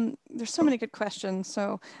 There's so many good questions,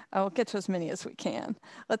 so I'll get to as many as we can.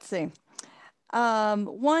 Let's see.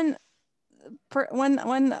 One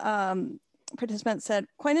participant said,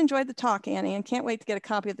 "Quite enjoyed the talk, Annie, and can't wait to get a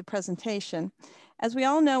copy of the presentation. As we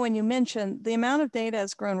all know, and you mentioned, the amount of data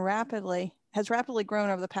has rapidly grown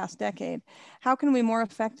over the past decade. How can we more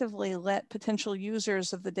effectively let potential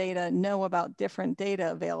users of the data know about different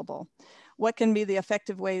data available? What can be the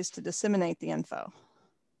effective ways to disseminate the info?"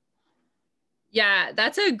 Yeah,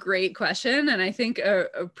 that's a great question, and I think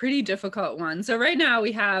a pretty difficult one. So right now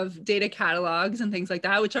we have data catalogs and things like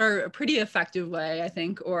that, which are a pretty effective way, I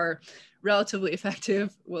think, or relatively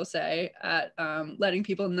effective, we'll say, at letting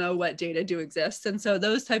people know what data do exist. And so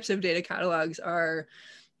those types of data catalogs are,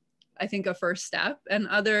 I think, a first step. And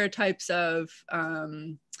other types of,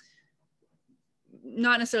 not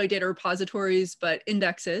necessarily data repositories, but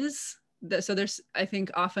indexes. So there's, I think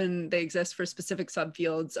often they exist for specific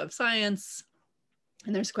subfields of science.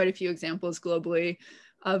 And there's quite a few examples globally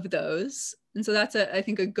of those. And so that's, I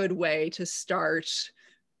think, a good way to start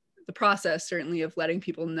the process, certainly, of letting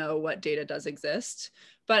people know what data does exist.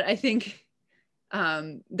 But I think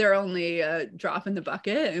they're only a drop in the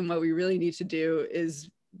bucket. And what we really need to do is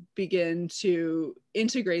begin to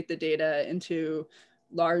integrate the data into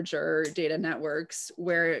larger data networks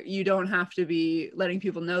where you don't have to be letting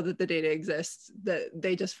people know that the data exists, that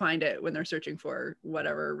they just find it when they're searching for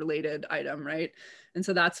whatever related item, right? And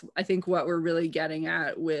so that's, I think, what we're really getting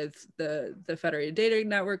at with the federated data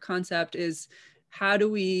network concept, is how do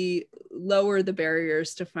we lower the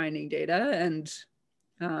barriers to finding data and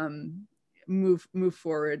move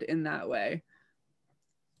forward in that way?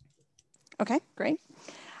 Okay, great.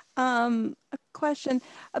 A question.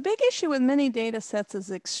 A big issue with many data sets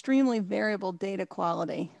is extremely variable data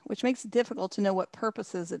quality, which makes it difficult to know what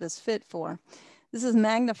purposes it is fit for. This is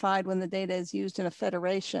magnified when the data is used in a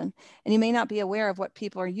federation, and you may not be aware of what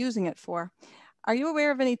people are using it for. Are you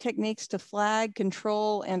aware of any techniques to flag,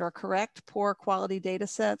 control, and or correct poor quality data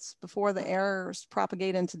sets before the errors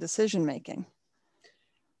propagate into decision making?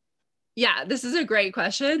 Yeah, this is a great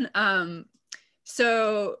question.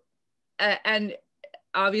 And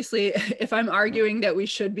obviously, if I'm arguing that we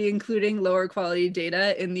should be including lower quality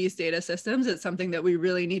data in these data systems, it's something that we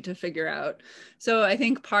really need to figure out. So I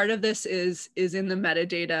think part of this is in the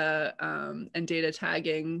metadata and data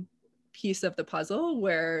tagging piece of the puzzle,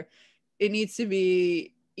 where it needs to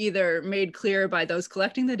be either made clear by those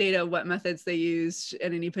collecting the data what methods they used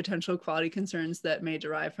and any potential quality concerns that may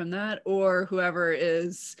derive from that, or whoever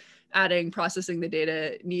is processing the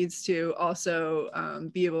data needs to also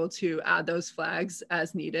be able to add those flags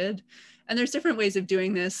as needed. And there's different ways of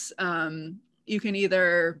doing this. You can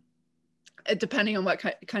either, depending on what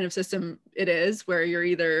kind of system it is, where you're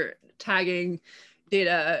either tagging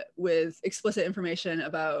data with explicit information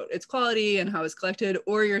about its quality and how it's collected,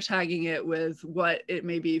 or you're tagging it with what it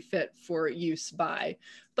may be fit for use by.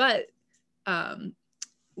 But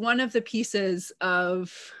one of the pieces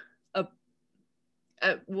of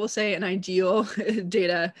we'll say an ideal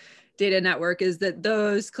data network is that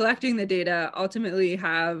those collecting the data ultimately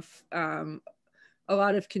have a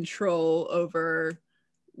lot of control over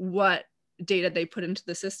what data they put into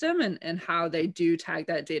the system and how they do tag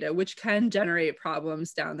that data, which can generate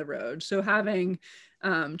problems down the road. So having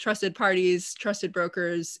trusted parties, trusted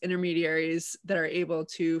brokers, intermediaries that are able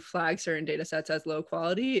to flag certain data sets as low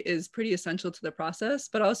quality is pretty essential to the process,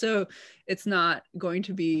 but also it's not going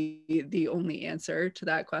to be the only answer to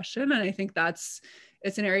that question. And I think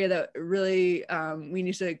it's an area that really we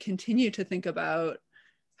need to continue to think about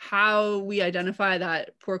how we identify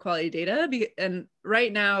that poor quality data. And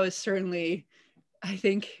right now is certainly, I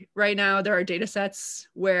think right now there are data sets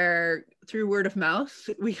where through word of mouth,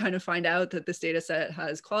 we kind of find out that this data set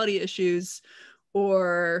has quality issues,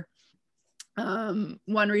 or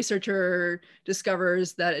one researcher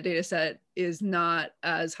discovers that a data set is not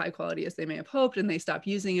as high quality as they may have hoped and they stop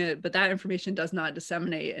using it, but that information does not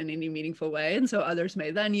disseminate in any meaningful way. And so others may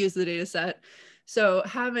then use the data set. So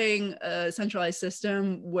having a centralized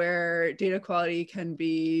system where data quality can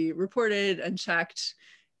be reported and checked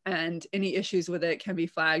and any issues with it can be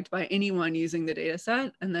flagged by anyone using the data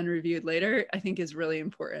set and then reviewed later, I think is really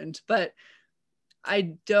important. But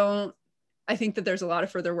I think that there's a lot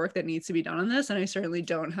of further work that needs to be done on this. And I certainly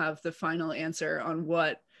don't have the final answer on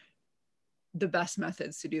what the best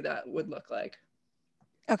methods to do that would look like.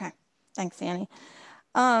 Okay, thanks, Annie.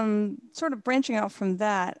 Sort of branching out from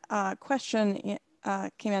that, question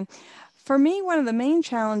came in. For me, one of the main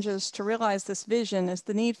challenges to realize this vision is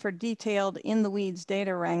the need for detailed in-the-weeds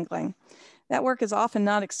data wrangling. That work is often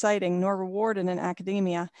not exciting nor rewarded in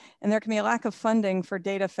academia, and there can be a lack of funding for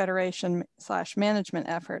data federation/management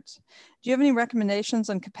efforts. Do you have any recommendations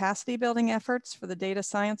on capacity building efforts for the data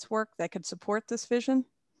science work that could support this vision?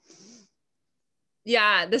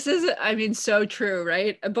 Yeah, this is, I mean, so true,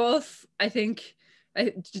 right? Both, I think,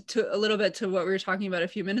 to a little bit to what we were talking about a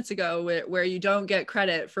few minutes ago, where you don't get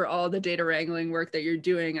credit for all the data wrangling work that you're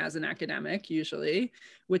doing as an academic, usually,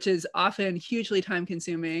 which is often hugely time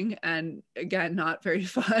consuming and again, not very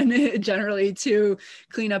fun generally to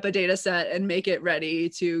clean up a data set and make it ready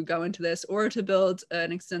to go into this, or to build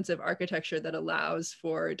an extensive architecture that allows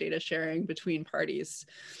for data sharing between parties.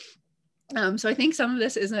 So I think some of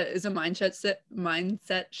this is a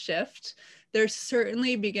mindset shift. There's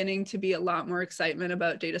certainly beginning to be a lot more excitement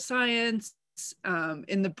about data science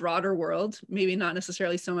in the broader world, maybe not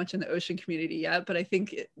necessarily so much in the ocean community yet, but I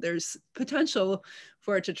think there's potential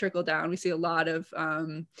for it to trickle down. We see a lot of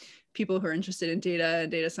people who are interested in data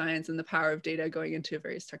and data science and the power of data going into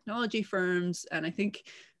various technology firms. And I think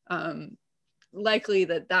likely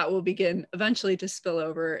that will begin eventually to spill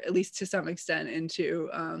over, at least to some extent, into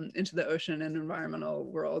the ocean and environmental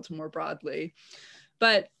world more broadly.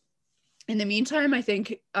 But in the meantime, I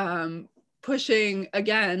think pushing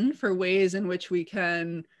again for ways in which we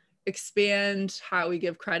can expand how we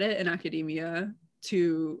give credit in academia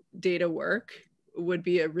to data work would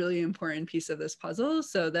be a really important piece of this puzzle,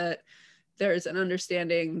 so that there's an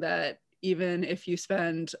understanding that even if you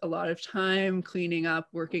spend a lot of time cleaning up,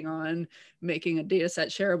 working on making a data set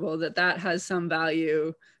shareable, that has some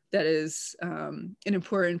value, that is an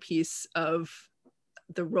important piece of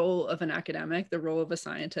the role of an academic, the role of a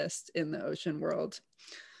scientist in the ocean world.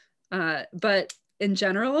 But in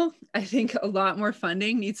general, I think a lot more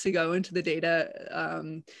funding needs to go into the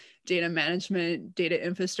data management, data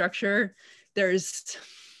infrastructure. There's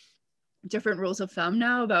different rules of thumb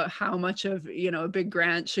now about how much of a big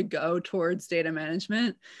grant should go towards data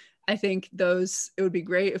management. I think it would be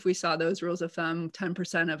great if we saw those rules of thumb,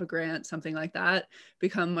 10% of a grant, something like that,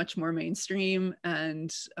 become much more mainstream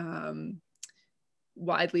and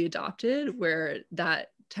widely adopted, where that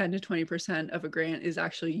 10 to 20% of a grant is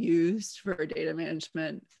actually used for data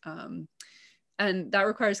management. And that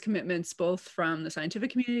requires commitments both from the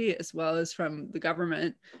scientific community as well as from the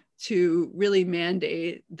government to really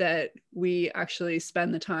mandate that we actually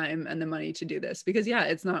spend the time and the money to do this. Because yeah,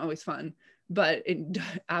 it's not always fun, but it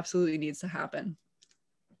absolutely needs to happen.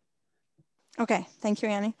 Okay, thank you,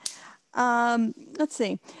 Annie. Let's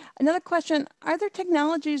see. Another question, are there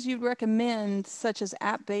technologies you'd recommend, such as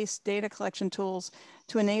app-based data collection tools,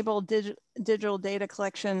 to enable digital data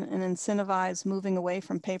collection and incentivize moving away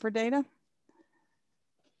from paper data?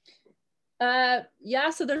 Yeah,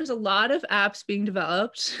 so there's a lot of apps being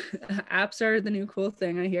developed. Apps are the new cool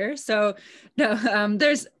thing, I hear. So no,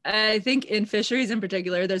 I think in fisheries in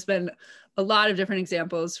particular, there's been a lot of different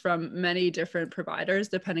examples from many different providers,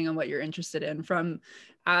 depending on what you're interested in, from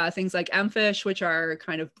things like MFish, which are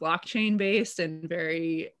kind of blockchain based and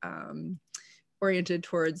very oriented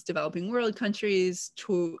towards developing world countries,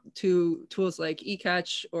 to tools like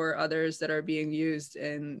eCatch or others that are being used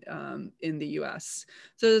in the US.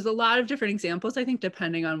 So there's a lot of different examples, I think,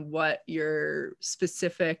 depending on what your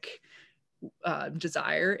specific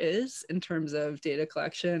desire is in terms of data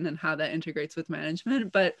collection and how that integrates with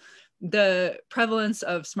management. But the prevalence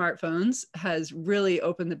of smartphones has really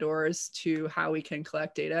opened the doors to how we can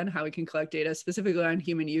collect data and how we can collect data specifically on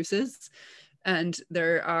human uses. And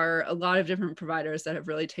there are a lot of different providers that have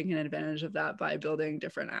really taken advantage of that by building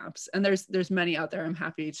different apps. And there's many out there. I'm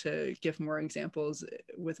happy to give more examples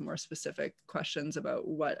with more specific questions about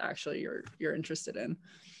what actually you're interested in.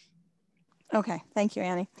 Okay, thank you,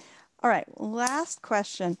 Annie. All right, last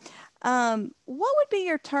question. What would be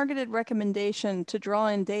your targeted recommendation to draw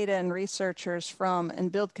in data and researchers from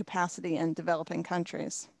and build capacity in developing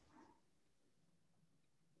countries?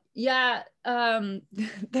 Yeah,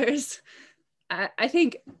 I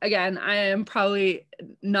think, again, I am probably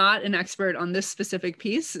not an expert on this specific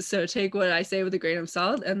piece, so take what I say with a grain of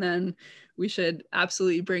salt, and then we should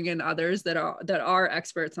absolutely bring in others that are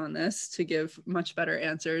experts on this to give much better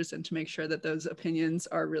answers and to make sure that those opinions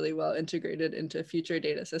are really well integrated into future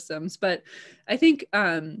data systems. But I think,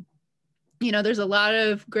 there's a lot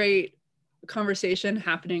of great conversation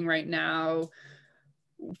happening right now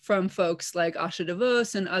from folks like Asha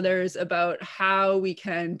DeVos and others about how we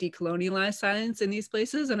can decolonialize science in these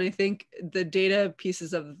places. And I think the data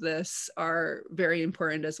pieces of this are very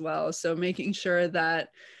important as well. So making sure that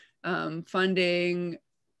funding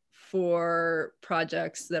for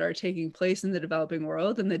projects that are taking place in the developing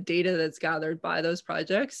world and the data that's gathered by those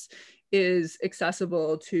projects is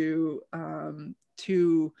accessible to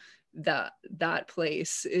that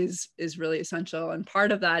place is really essential. And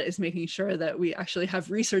part of that is making sure that we actually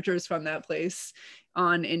have researchers from that place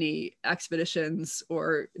on any expeditions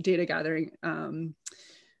or data gathering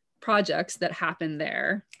projects that happen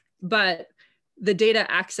there. But the data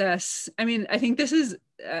access, I mean, I think this is,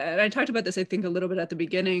 and I talked about this, I think, a little bit at the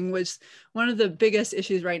beginning, was one of the biggest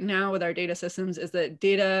issues right now with our data systems is that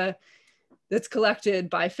data that's collected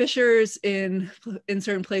by fishers in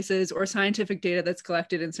certain places, or scientific data that's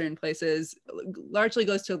collected in certain places, largely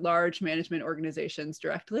goes to large management organizations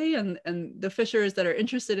directly. And the fishers that are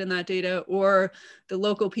interested in that data, or the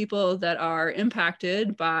local people that are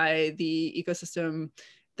impacted by the ecosystem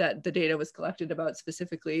that the data was collected about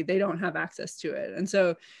specifically, they don't have access to it. And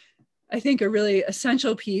so I think a really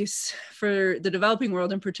essential piece for the developing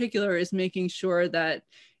world in particular is making sure that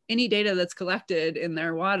any data that's collected in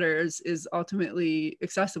their waters is ultimately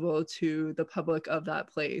accessible to the public of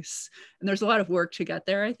that place. And there's a lot of work to get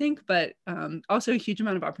there, I think, but also a huge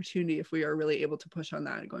amount of opportunity if we are really able to push on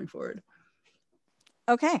that going forward.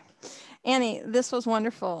 Okay, Annie, this was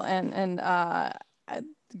wonderful, and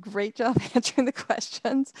great job answering the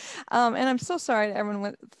questions. And I'm so sorry to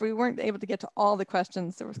everyone if we weren't able to get to all the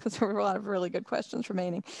questions, because there were a lot of really good questions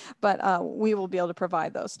remaining, but we will be able to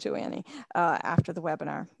provide those to Annie after the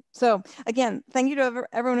webinar. So again, thank you to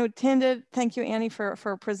everyone who attended. Thank you, Annie,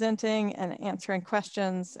 for presenting and answering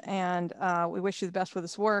questions. And we wish you the best with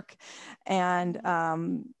this work. And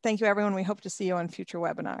thank you, everyone. We hope to see you on future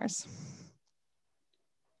webinars.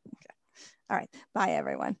 Okay. All right. Bye,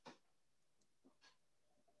 everyone.